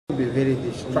Be very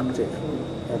destructive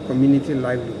of community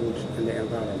livelihoods and the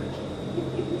environment.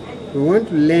 We want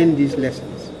to learn these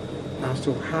lessons as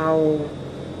to how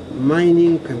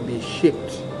mining can be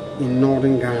shaped in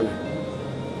northern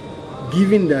Ghana,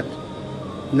 given that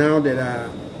now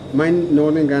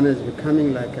northern Ghana is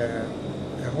becoming like a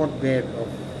hotbed of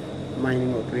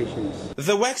mining operations.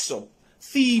 The workshop,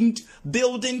 themed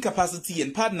Building Capacity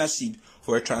and Partnership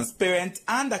for a Transparent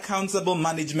and Accountable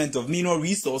Management of Mineral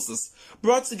Resources,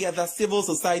 brought together civil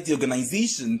society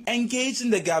organizations engaged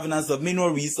in the governance of mineral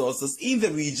resources in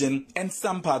the region and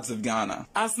some parts of Ghana.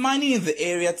 As mining in the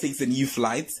area takes a new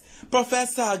flight,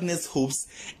 Professor Agnes hopes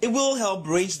it will help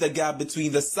bridge the gap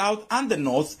between the south and the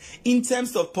north in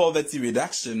terms of poverty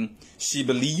reduction. She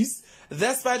believes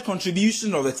despite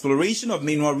contribution of exploration of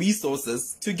mineral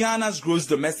resources to Ghana's gross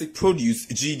domestic produce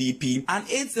 (GDP) and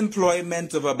its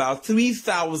employment of about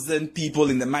 3,000 people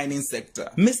in the mining sector,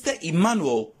 Mr.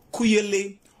 Emmanuel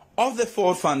Kuyele of the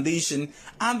Ford Foundation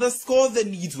underscored the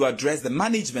need to address the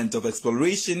management of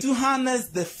exploration to harness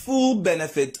the full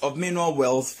benefit of mineral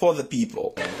wealth for the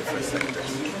people. Different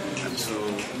sectors. And so,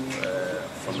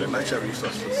 from the natural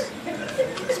resources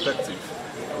perspective,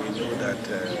 we know that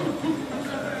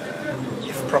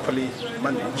if properly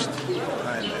managed,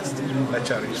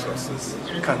 natural resources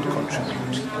can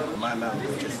contribute. The manner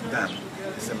which is done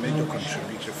is a major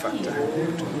contributory factor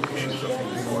to issues of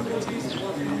inequality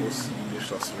in most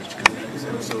resource-rich countries.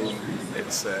 And so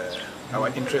it's our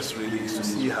interest really is to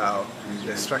see how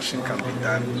the extraction can be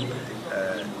done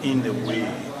in a way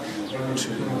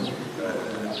to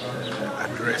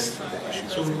address the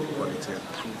issues of inequality and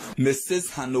improve.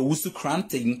 Mrs. Hanowusu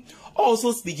Kranting,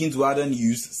 also speaking to other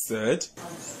news, said,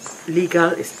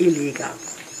 "Legal is illegal.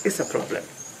 It's a problem.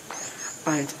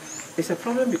 And it's a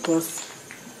problem because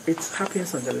it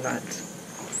happens on the land.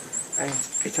 And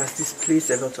it has displaced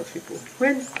a lot of people.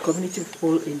 When community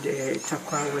people in the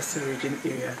Tarkwa Western region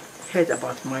area heard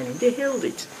about mining, they hailed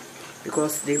it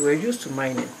because they were used to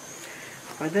mining.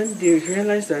 But then they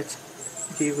realized that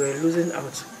they were losing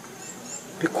out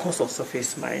because of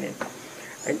surface mining.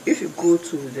 And if you go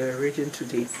to the region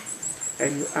today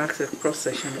and you ask a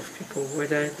cross-section of people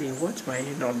whether they want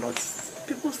mining or not,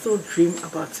 people still dream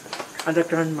about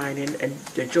underground mining and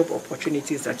the job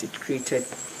opportunities that it created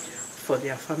for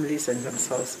their families and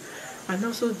themselves, and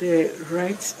also the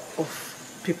right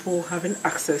of people having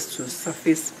access to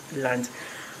surface land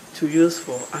to use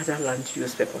for other land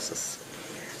use purposes.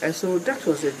 And so that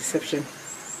was the deception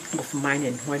of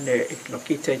mining when it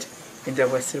located in the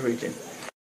Western region.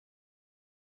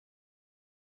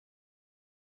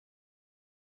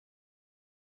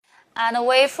 And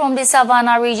away from the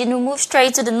Savannah region, we move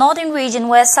straight to the northern region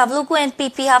where Sabluku and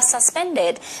PP have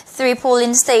suspended 3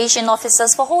 polling station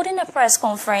officers for holding a press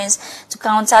conference to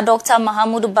counter Dr.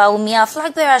 Mahamudu Bawumia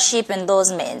flag bearership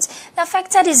endorsement. The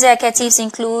affected executives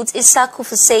include Isaku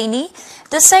Hussaini,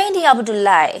 Desaini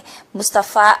Abdullahi,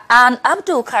 Mustafa and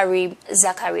Abdul Karim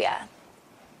Zakaria.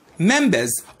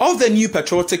 Members of the New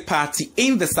Patriotic Party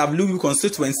in the Sabluku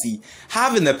constituency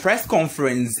have in a press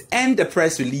conference and a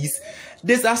press release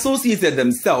disassociated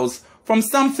themselves from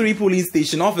some 3 polling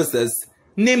station officers,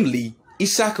 namely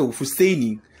Ishaku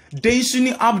Hussaini,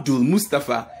 Denshuni Abdul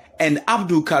Mustafa and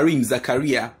Abdul Karim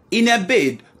Zakaria, in a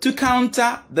bid to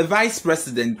counter the Vice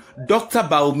President Dr.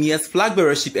 Bawumia's flag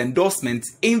bearership endorsement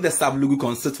in the Sabluku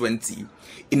constituency.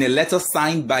 In a letter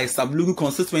signed by Sabluku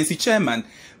constituency chairman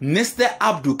Mr.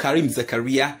 Abdul Karim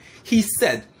Zakaria, he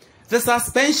said the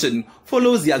suspension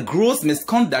follows their gross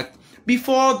misconduct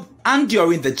before and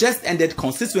during the just ended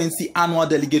constituency annual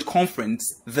delegate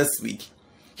conference this week.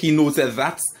 He noted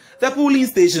that the polling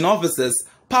station officers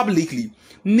publicly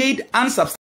made unsubstantiated